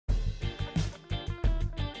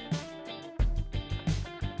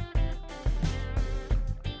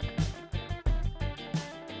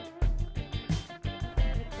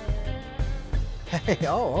Hey,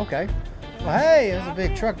 oh, okay. Well, hey, there's a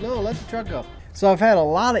big truck. No, let the truck go. So I've had a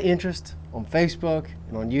lot of interest on Facebook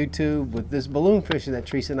and on YouTube with this balloon fishing that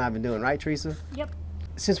Teresa and I have been doing, right, Teresa? Yep.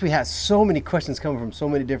 Since we had so many questions coming from so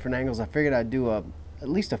many different angles, I figured I'd do at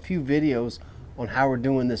least a few videos on how we're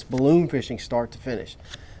doing this balloon fishing start to finish.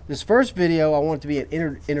 This first video, I want it to be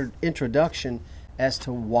an introduction as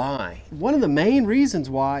to why. One of the main reasons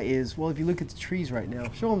why is, well, if you look at the trees right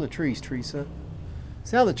now, show them the trees, Teresa.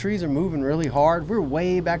 See how the trees are moving really hard? We're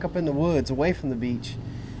way back up in the woods, away from the beach.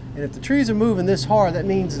 And if the trees are moving this hard, that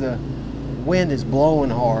means the wind is blowing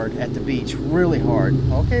hard at the beach, really hard.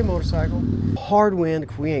 Okay, motorcycle. Hard wind,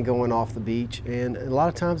 we ain't going off the beach, and a lot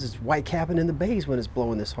of times it's white capping in the bays when it's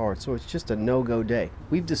blowing this hard, so it's just a no-go day.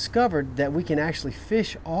 We've discovered that we can actually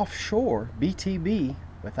fish offshore, BTB,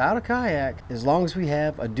 without a kayak, as long as we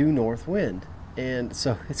have a due north wind. And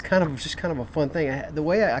so it's just kind of a fun thing. The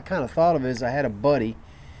way I kind of thought of it is I had a buddy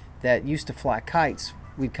that used to fly kites.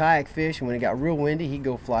 We'd kayak fish, and when it got real windy, he'd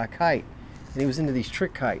go fly a kite. And he was into these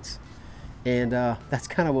trick kites. And that's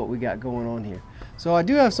kind of what we got going on here. So I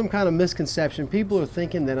do have some kind of misconception. People are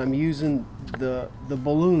thinking that I'm using the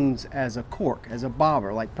balloons as a cork, as a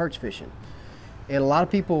bobber, like perch fishing. And a lot of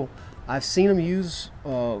people, I've seen them use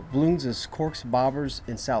balloons as corks, bobbers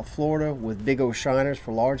in South Florida with big old shiners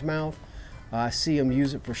for largemouth. I see them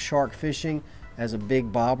use it for shark fishing as a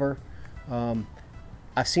big bobber.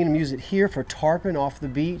 I've seen them use it here for tarpon off the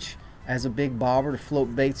beach as a big bobber to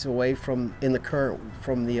float baits away from in the current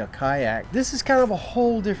from the kayak. This is kind of a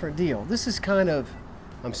whole different deal. This is kind of,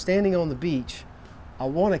 I'm standing on the beach. I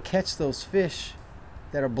want to catch those fish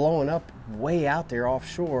that are blowing up way out there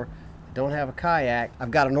offshore. Don't have a kayak.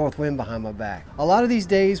 I've got a north wind behind my back. A lot of these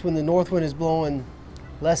days when the north wind is blowing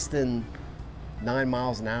less than 9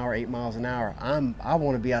 miles an hour, 8 miles an hour, I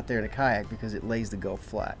want to be out there in a kayak because it lays the Gulf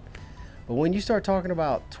flat. But when you start talking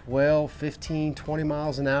about 12, 15, 20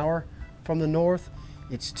 miles an hour from the north,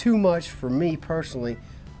 it's too much for me personally.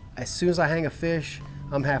 As soon as I hang a fish,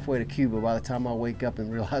 I'm halfway to Cuba by the time I wake up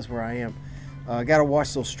and realize where I am. I got to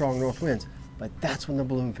watch those strong north winds, but that's when the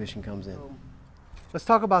balloon fishing comes in. Let's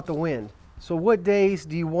talk about the wind. So what days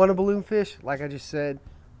do you want to balloon fish? Like I just said,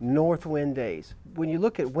 north wind days. When you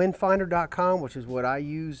look at windfinder.com, which is what I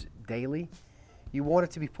use daily, you want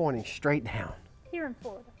it to be pointing straight down. Here in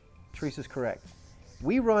Florida. Teresa's correct.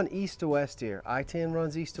 We run east to west here. I-10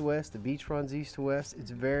 runs east to west, the beach runs east to west. It's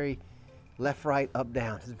very left, right, up,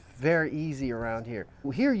 down. It's very easy around here.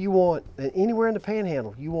 Well, here you want, anywhere in the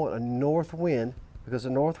panhandle, you want a north wind, because a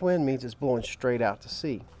north wind means it's blowing straight out to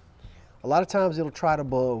sea. A lot of times it'll try to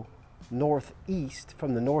blow northeast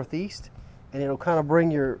from the northeast, and it'll kind of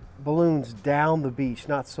bring your balloons down the beach,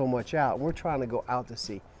 not so much out. We're trying to go out to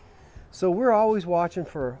sea. So we're always watching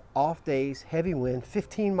for off days, heavy wind,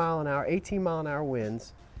 15 mile an hour, 18 mile an hour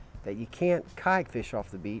winds that you can't kayak fish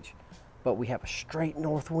off the beach, but we have a straight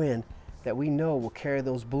north wind that we know will carry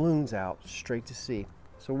those balloons out straight to sea.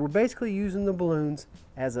 So we're basically using the balloons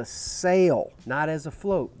as a sail, not as a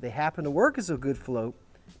float. They happen to work as a good float,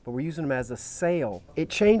 but we're using them as a sail. It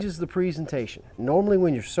changes the presentation. Normally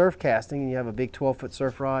when you're surf casting and you have a big 12-foot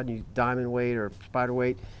surf rod and you diamond weight or spider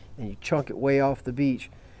weight and you chunk it way off the beach,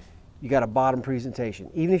 you got a bottom presentation.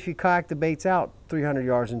 Even if you kayak the baits out 300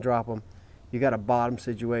 yards and drop them, you got a bottom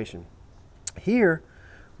situation. Here,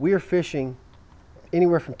 we are fishing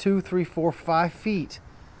anywhere from 2, 3, 4, 5 feet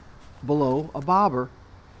below a bobber.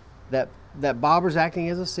 That bobber's acting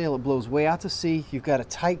as a sail. It blows way out to sea. You've got a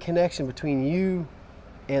tight connection between you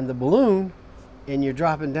and the balloon, and you're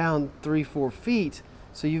dropping down 3, 4 feet.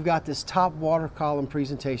 So you've got this top water column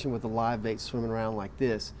presentation with the live bait swimming around like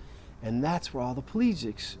this. And that's where all the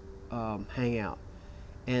pelagics hang out.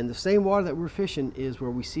 And the same water that we're fishing is where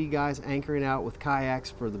we see guys anchoring out with kayaks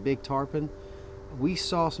for the big tarpon. We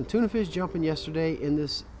saw some tuna fish jumping yesterday in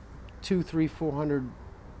this 200, 300,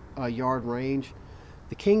 400 yard range.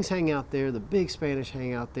 The kings hang out there, the big Spanish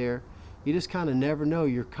hang out there. You just kind of never know.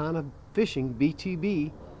 You're kind of fishing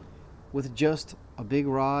BTB with just a big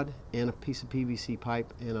rod and a piece of PVC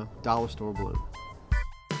pipe and a dollar store balloon.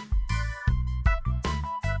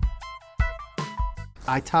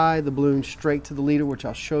 I tie the balloon straight to the leader, which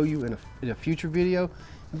I'll show you in a future video.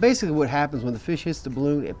 And basically what happens when the fish hits the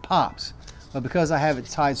balloon, it pops. But because I have it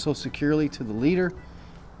tied so securely to the leader,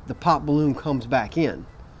 the pop balloon comes back in.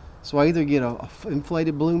 So I either get a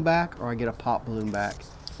inflated balloon back or I get a pop balloon back.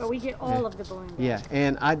 But we get all of the balloon back. Yeah,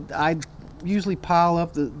 and I usually pile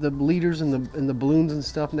up the leaders and the balloons and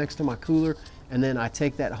stuff next to my cooler, and then I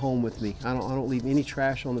take that home with me. I don't leave any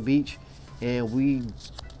trash on the beach, and we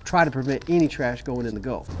try to prevent any trash going in the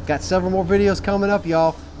Gulf. Got several more videos coming up,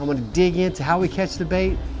 y'all. I'm gonna dig into how we catch the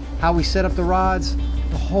bait, how we set up the rods,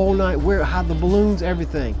 the whole night. Where, how the balloons,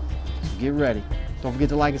 everything. So get ready. Don't forget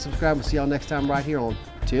to like and subscribe. We'll see y'all next time right here on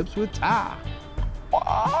Tips with Ty.